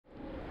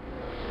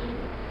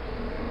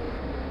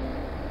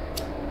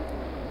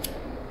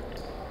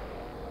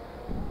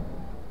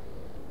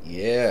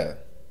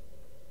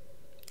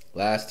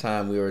last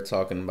time we were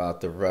talking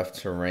about the rough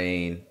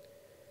terrain.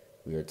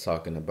 We were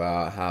talking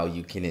about how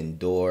you can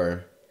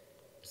endure.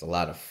 There's a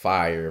lot of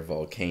fire,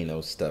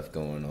 volcano stuff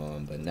going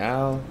on. But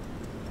now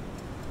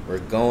we're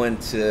going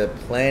to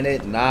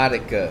planet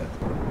Nautica.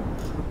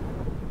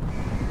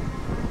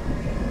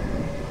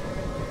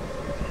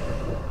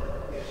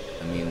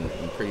 I mean,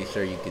 I'm pretty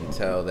sure you can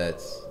tell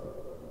that's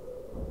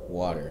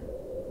water.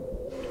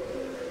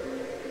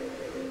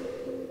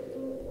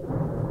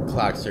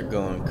 Clocks are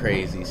going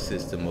crazy,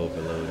 system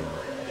overloading.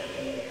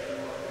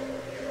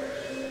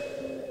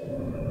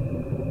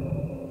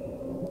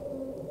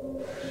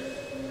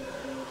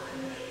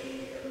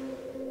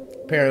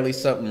 Apparently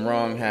something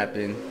wrong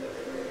happened.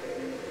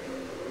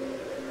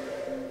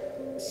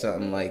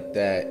 Something like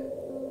that.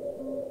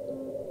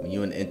 When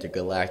you're in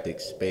intergalactic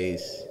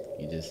space,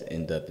 you just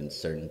end up in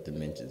certain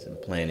dimensions and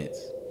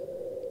planets.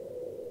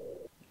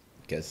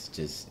 Guess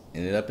just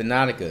ended up in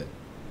Nautica.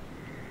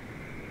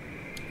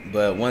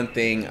 But one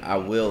thing I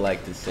will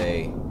like to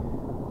say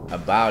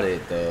about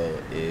it though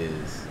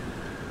is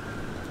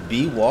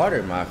be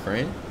water, my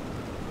friend.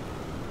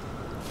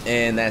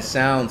 And that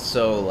sounds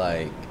so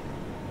like,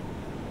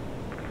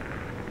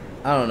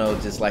 I don't know,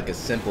 just like a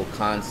simple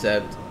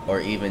concept, or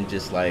even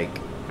just like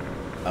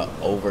a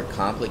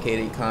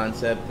overcomplicated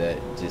concept that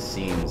just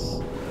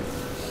seems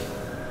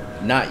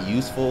not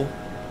useful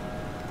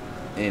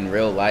in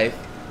real life.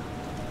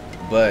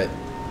 But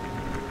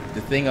the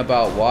thing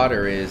about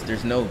water is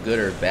there's no good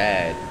or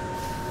bad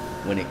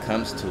when it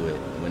comes to it.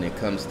 When it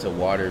comes to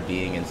water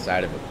being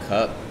inside of a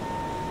cup,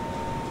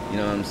 you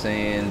know what I'm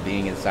saying?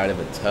 Being inside of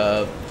a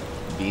tub,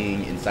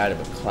 being inside of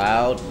a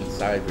cloud,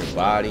 inside of your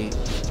body.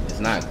 It's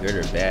not good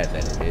or bad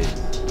that it is.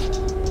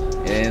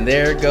 And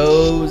there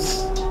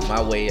goes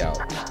my way out.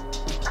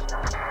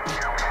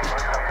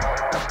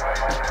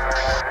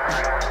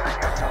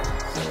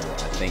 So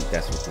I think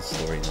that's what the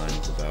storyline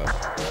is about.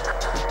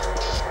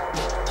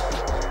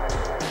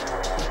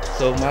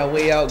 So my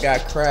way out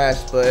got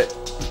crashed, but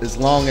as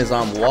long as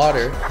I'm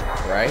water,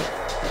 right?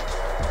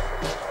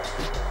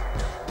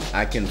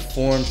 I can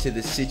form to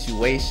the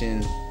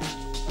situation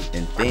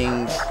and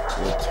things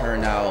will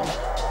turn out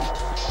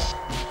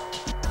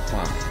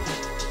fine.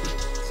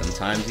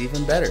 Sometimes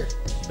even better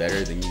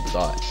than you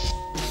thought.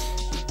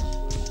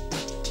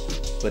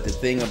 But the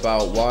thing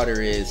about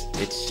water is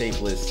it's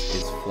shapeless,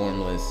 it's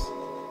formless,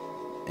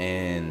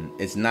 and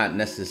it's not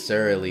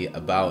necessarily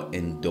about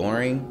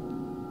enduring,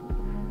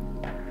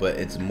 but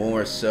it's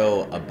more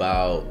so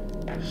about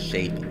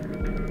shaping.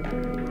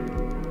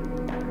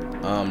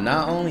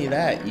 Not only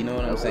that, you know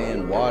what I'm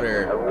saying?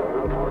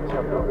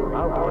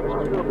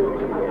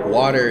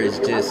 Water is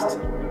just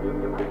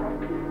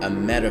a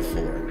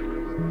metaphor.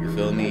 You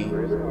feel me?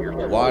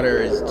 Water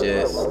is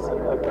just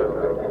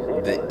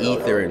the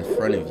ether in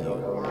front of you,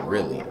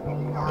 really.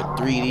 A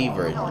 3D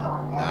version.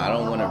 Now, I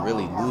don't want to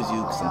really lose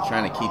you because I'm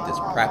trying to keep this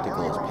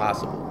practical as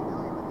possible.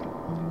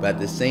 But at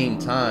the same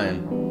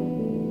time,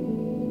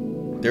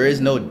 there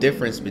is no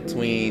difference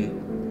between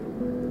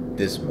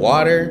this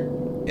water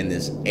and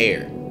this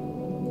air.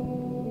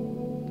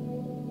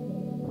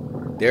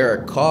 There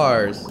are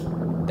cars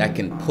that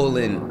can pull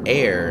in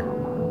air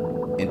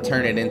and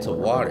turn it into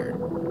water.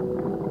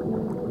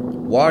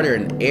 Water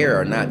and air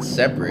are not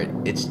separate.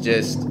 It's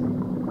just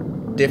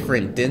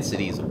different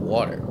densities of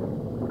water.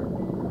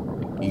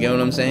 You get what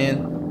I'm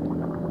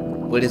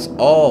saying? But it's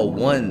all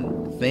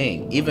one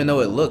thing, even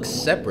though it looks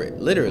separate.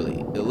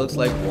 Literally, it looks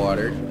like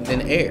water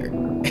and air.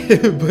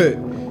 But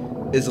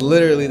it's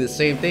literally the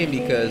same thing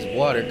because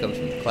water comes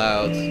from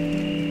clouds.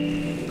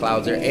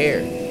 Clouds are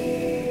air.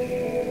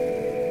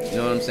 You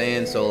know what I'm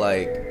saying? So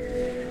like,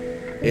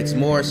 it's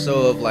more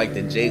so of like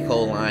the J.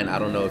 Cole line. I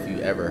don't know if you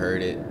ever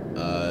heard it.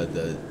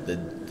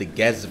 The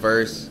guest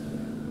verse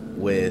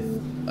with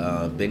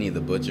Benny the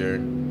Butcher,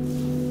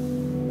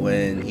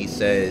 when he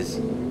says,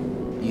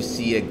 "You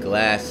see a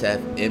glass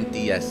half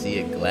empty, I see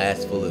a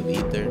glass full of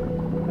ether."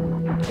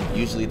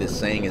 Usually the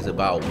saying is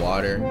about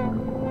water.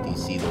 You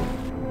see the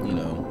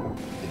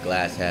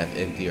glass half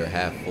empty or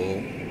half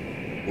full.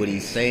 What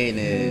he's saying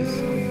is,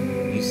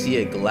 you see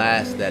a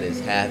glass that is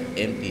half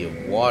empty of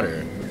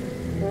water,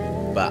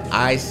 but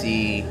I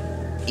see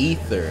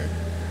ether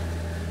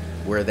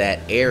where that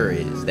air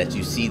is, that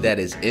you see that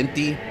is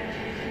empty.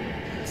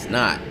 It's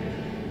not.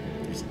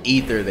 There's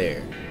ether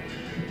there.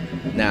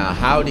 Now,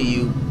 how do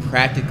you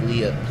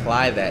practically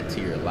apply that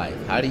to your life?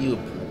 How do you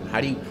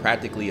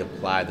practically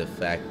apply the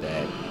fact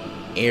that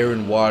air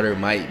and water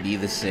might be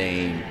the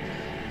same,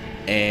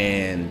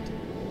 and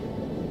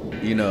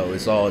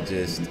it's all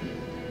just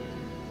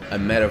a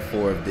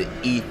metaphor of the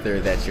ether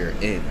that you're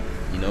in?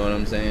 You know what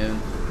I'm saying?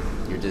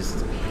 You're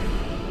just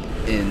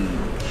in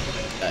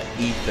an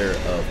ether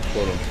of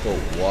quote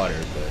unquote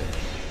water, but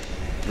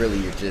really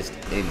you're just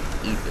in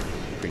ether,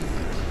 pretty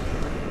much.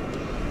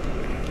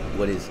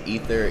 What is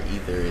ether?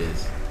 Ether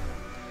is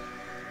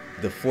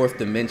the fourth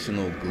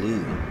dimensional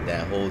glue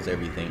that holds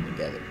everything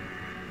together.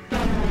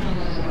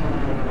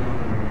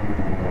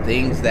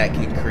 Things that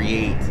can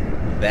create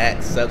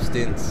that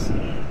substance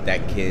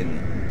that can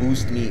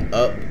boost me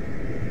up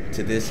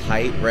to this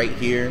height right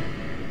here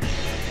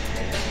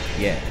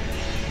Yeah,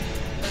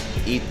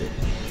 ether.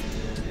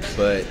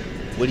 But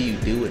what do you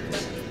do with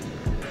it?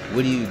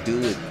 What do you do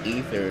with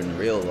ether in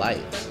real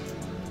life?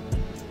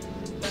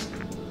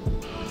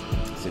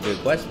 It's a good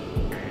question.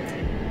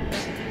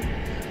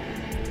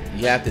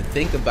 You have to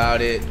think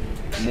about it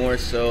more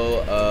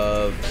so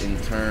in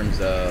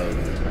terms of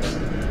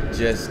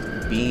just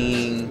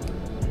being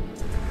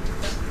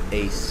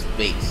a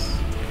space.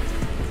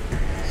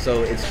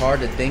 So it's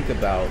hard to think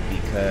about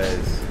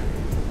because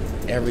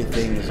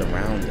everything is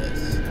around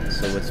us.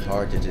 So it's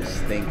hard to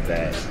just think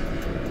that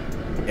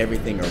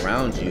everything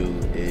around you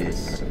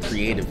is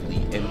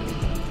creatively empty.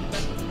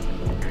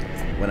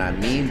 What I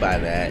mean by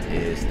that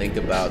is, think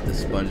about the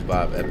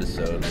SpongeBob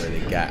episode where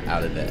they got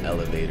out of the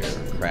elevator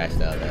or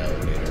crashed out of the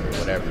elevator or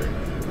whatever,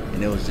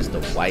 and it was just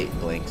a white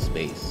blank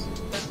space.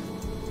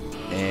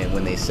 And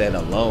when they said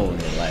alone,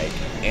 it like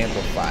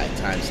amplified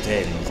times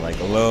 10. It was like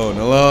alone,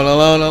 alone,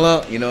 alone,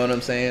 alone. You know what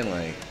I'm saying?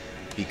 Like,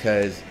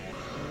 because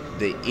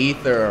the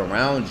ether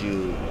around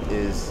you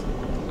is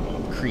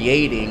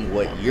creating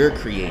what you're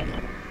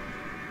creating.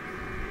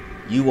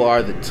 You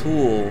are the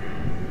tool,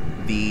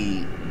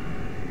 the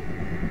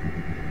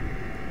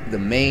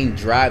main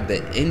drive,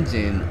 the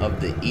engine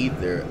of the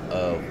ether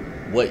of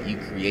what you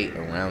create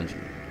around you.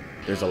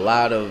 There's a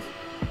lot of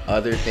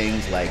other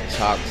things like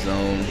Chalk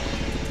Zone,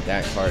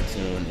 that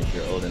cartoon, if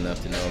you're old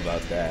enough to know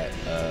about that.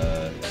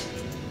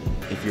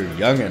 If you're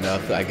young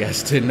enough, I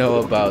guess, to know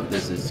about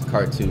this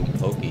cartoon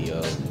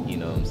Pokio, you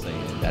know what I'm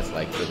saying? That's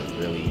like for the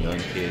really young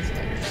kids,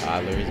 like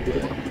toddlers,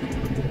 but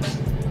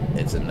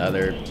it's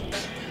another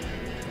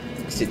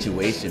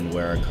situation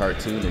where a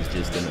cartoon is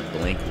just in a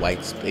blank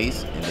white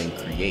space and then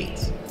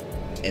creates.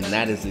 And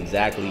that is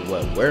exactly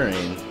what we're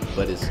in,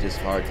 but it's just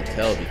hard to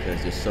tell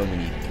because there's so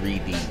many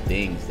 3D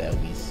things that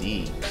we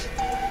see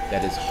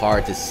that it's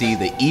hard to see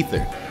the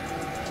ether.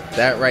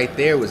 That right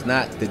there was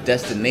not the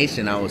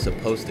destination I was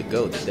supposed to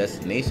go. The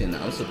destination,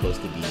 I'm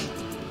supposed to be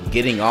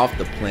getting off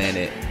the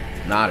planet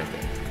Nautica.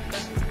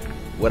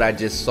 What I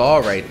just saw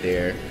right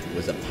there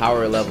was a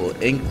power level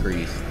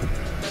increase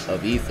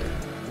of ether.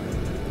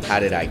 How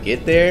did I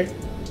get there?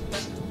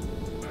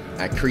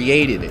 I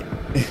created it.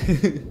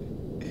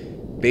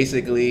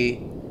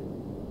 Basically,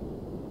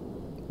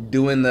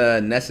 doing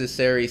the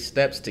necessary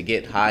steps to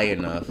get high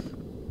enough.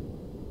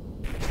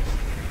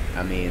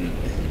 I mean,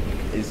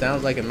 it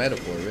sounds like a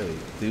metaphor, really.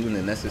 Doing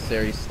the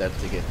necessary steps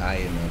to get high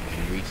enough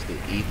to reach the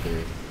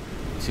ether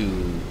to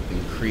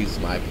increase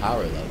my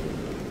power level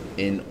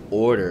in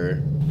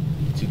order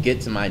to get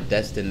to my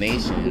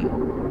destination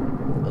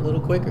a little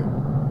quicker.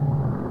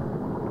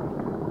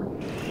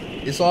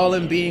 It's all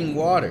in being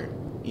water.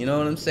 You know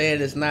what I'm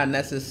saying? It's not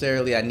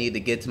necessarily I need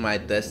to get to my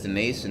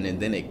destination and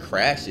then it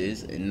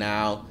crashes and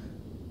now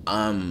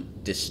I'm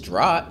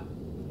distraught.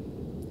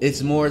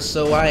 It's more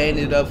so I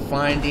ended up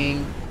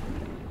finding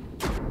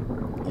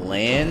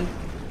land,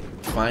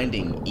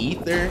 finding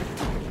ether,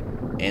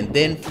 and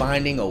then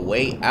finding a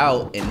way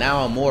out, and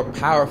now I'm more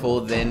powerful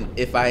than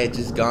if I had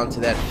just gone to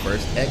that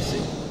first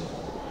exit.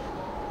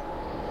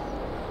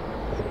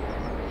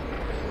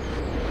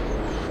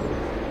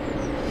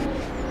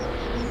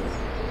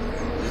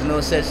 There's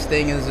no such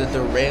thing as a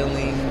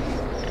derailing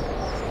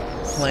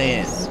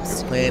plan.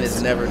 Your plan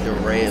is never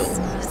derailed.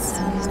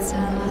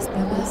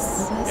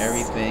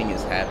 Everything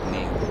is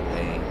happening the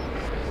way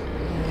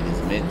it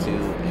is meant to,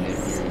 and if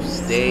you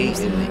stay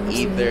in the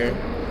ether,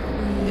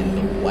 in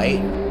the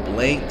white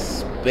blank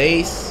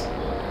space,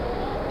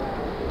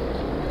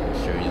 I'm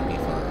sure you'll be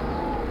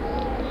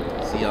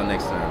fine. See y'all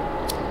next time.